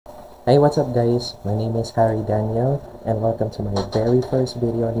Hey, what's up guys? My name is Harry Daniel and welcome to my very first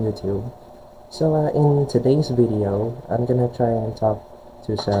video on YouTube. So in today's video, I'm gonna try and talk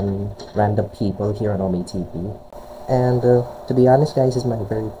to some random people here on OMETV. And to be honest guys, it's my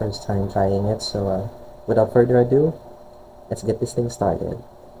very first time trying it, so without further ado, let's get this thing started.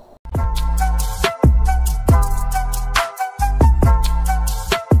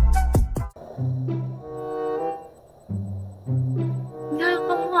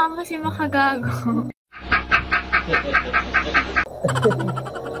 Kasi makagago.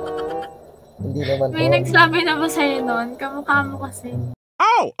 Hindi naman May po. nagsabi na ba sa'yo nun? Kamukha mo kasi.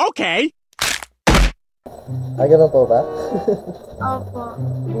 Oh, okay! Ganun po ba? Opo.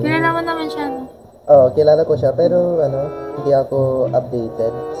 Kilala mo naman siya, no? Oo, kilala ko siya, pero hindi ako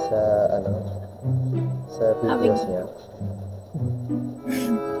updated sa videos niya.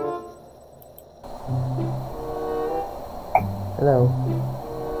 Hello.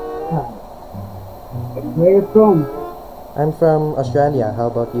 Where are you from? I'm from Australia.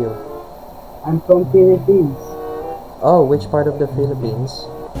 How about you? I'm from Philippines. Oh, which part of the Philippines?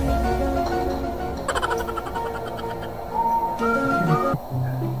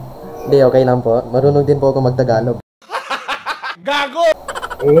 Hindi, okay lang po. Marunong din po ako magtagalog. Gago!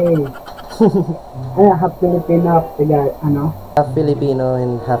 Half Filipino, half Tagalog, Half Filipino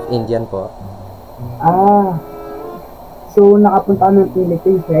and half Indian po. So nakapunta ka ng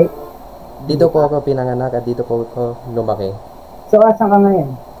Philippines, right? Dito po ako pinanganak at dito po ako lumaki. So asan ka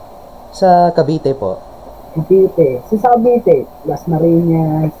ngayon? Sa Cavite po. Cavite. So sa Cavite, Las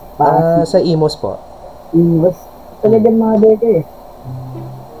Marinas, Pasig, Sa Imos po. Imos. Talagang mga dito eh.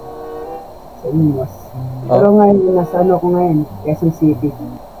 Sa Imos. Pero ngayon, nasa ko ngayon? Quezon City.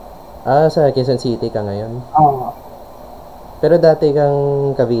 Sa Quezon City ka ngayon? Oo. Pero dati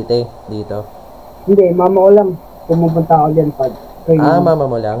kang Cavite dito? Hindi, mama ko lang. Pumupunta ako dyan pag. Mama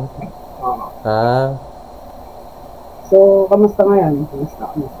mo lang? Oo. So, kamusta ngayon? Kamusta?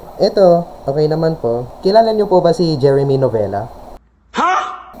 Ito, okay naman po. Kilala niyo po ba si Jeremy Novella? Ha?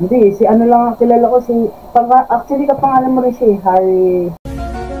 Hindi, si ano lang ang kilala ko, actually kapangalan mo rin siya, Harry.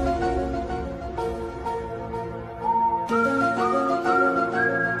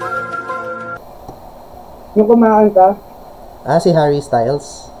 Yung kumakan ka? Si Harry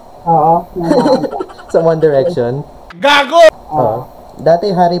Styles? Oo, kumakan ka. Sa One Direction? Gago! Oo.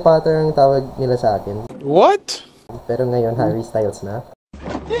 Dati Harry Potter ang tawag nila sa akin. What? Pero ngayon Harry Styles na.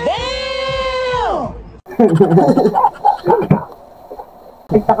 Damn!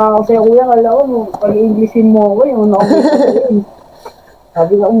 Nagtaka ako sa'yo, kuya, kala ko, pag-Englishin mo ako, yung una ko yun.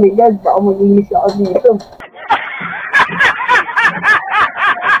 Sabi ko, oh my God, baka mag-English ako dito.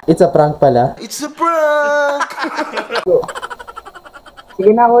 It's a prank pala. It's a prank! Sige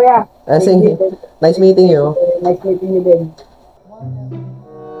na, kuya. Sige. Nice meeting you. Nice meeting you din.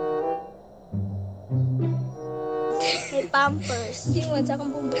 Hey, Pampers. Hindi mo sa akong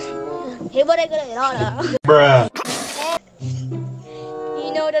bumbos. Hey, boray ko na. Bruh.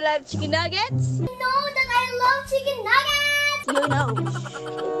 You know that I love chicken nuggets? You know that I love chicken nuggets! You know.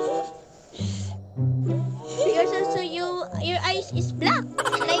 Your eyes is black,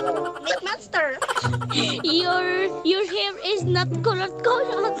 like monster. Your hair is not colored.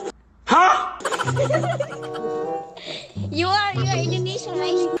 Huh? You are Indonesian,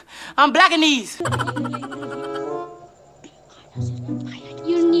 right? I'm Blackanese.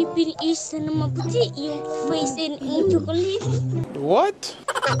 Your nipple is maputi. Your face is chocolate. What?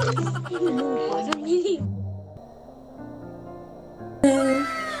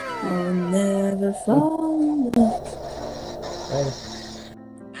 I'll never fall.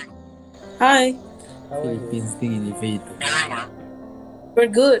 Hi. Philippines thing elevator.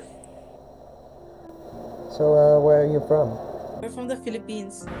 We're good. So, where are you from? We're from the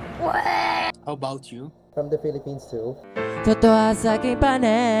Philippines. How about you? From the Philippines too? Totoo sa aking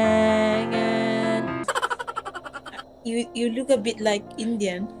paningin. You look a bit like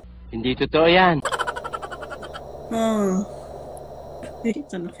Indian. Hindi totoo yan.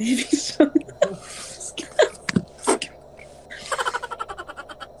 It's on the Philippines.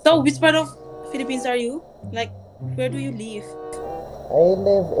 So, which part of Philippines are you? Like, where do you live? I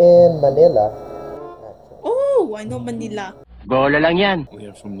live in Manila. Oh, I know Manila. Bola lang yan. We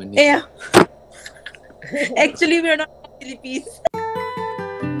are from Manila. Yeah. Actually, we're not from Philippines.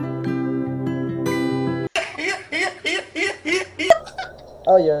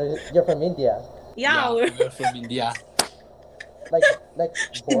 Oh, you're from India. Yeah, We are from India. Like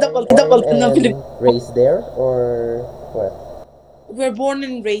Double born and raised there, or what? we're born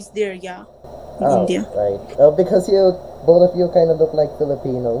and raised there, yeah. In Oh, India. right. Because both of you kind of look like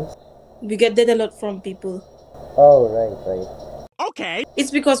Filipinos. We get that a lot from people. Oh, right.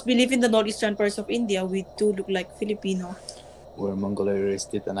 It's because we live in the northeastern parts of India. We do look like Filipino. We're Mongoloid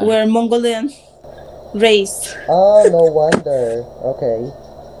dito na. We're Mongolian race. Oh, no wonder. Okay.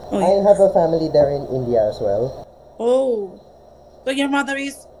 Oh, I yeah. have a family there in India as well. Oh. So your mother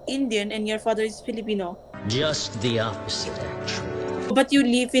is Indian and your father is Filipino. Just the opposite, actually. But you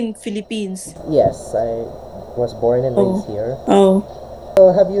live in Philippines. Yes, I was born and raised here. Oh.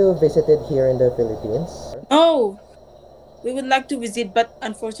 So have you visited here in the Philippines? Oh. We would like to visit, but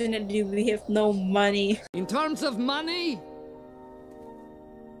unfortunately we have no money. In terms of money,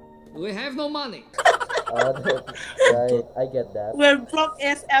 we have no money. Right, I get that. We're broke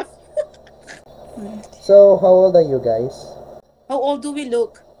SF. So, how old are you guys? How old do we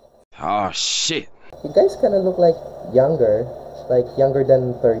look? Oh, shit. You guys kind of look like younger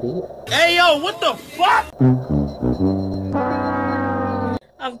than 30. Hey, yo, what the fuck?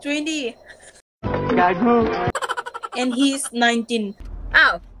 I'm 20 Gago. and he's 19.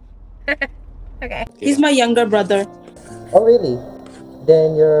 Oh. Okay. He's my younger brother. Oh, really?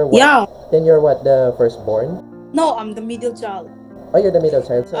 Then you're what? Yeah. Then you're what, the firstborn? No, I'm the middle child. Oh, you're the middle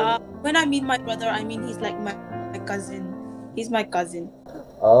child. So, When I mean my brother, I mean he's like my cousin. He's my cousin.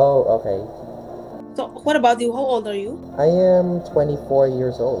 oh, okay. So what about you? How old are you? I am 24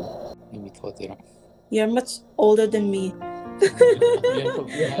 years old. Imi totero. You're much older than me.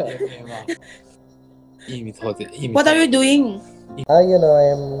 Imi totero. What are you doing? You know,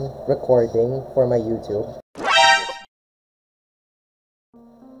 I am recording for my YouTube.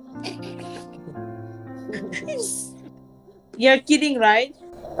 You're kidding, right?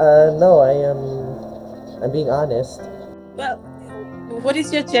 No, I'm being honest. Well, what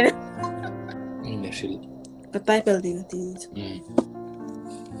is your channel? Actually. Patay din natin.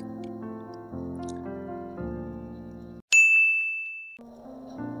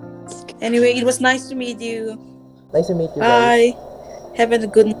 Anyway, it was nice to meet you. Nice to meet you guys. Bye. Have a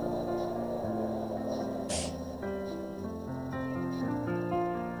good